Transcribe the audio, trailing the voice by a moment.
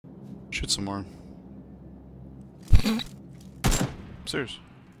Shoot some more. Serious.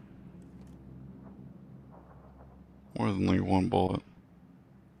 More than like one bullet.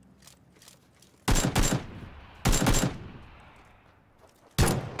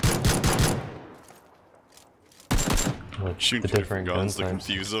 Shooting two different guns to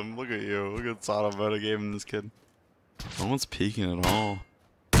confuse him. Look at you. Look at Sado meta gaming this kid. No one's peeking at all.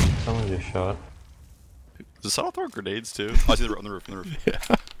 Someone just shot. Does Sado throw grenades too? Oh, I see on the roof, on the roof. Yeah.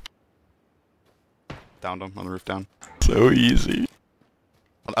 Downed him, on the roof down. So easy.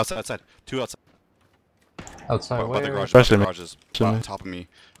 Outside, outside. Two outside. Outside where? By the garage, by the garages. On top of me.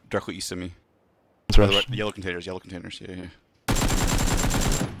 Directly east of me. The yellow containers, yeah, yeah.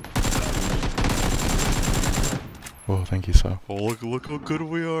 Oh, thank you, so. Oh, look how good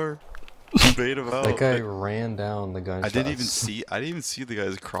we are. Bait him out. That guy ran down the gun's I didn't even see the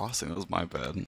guys crossing. That was my bad.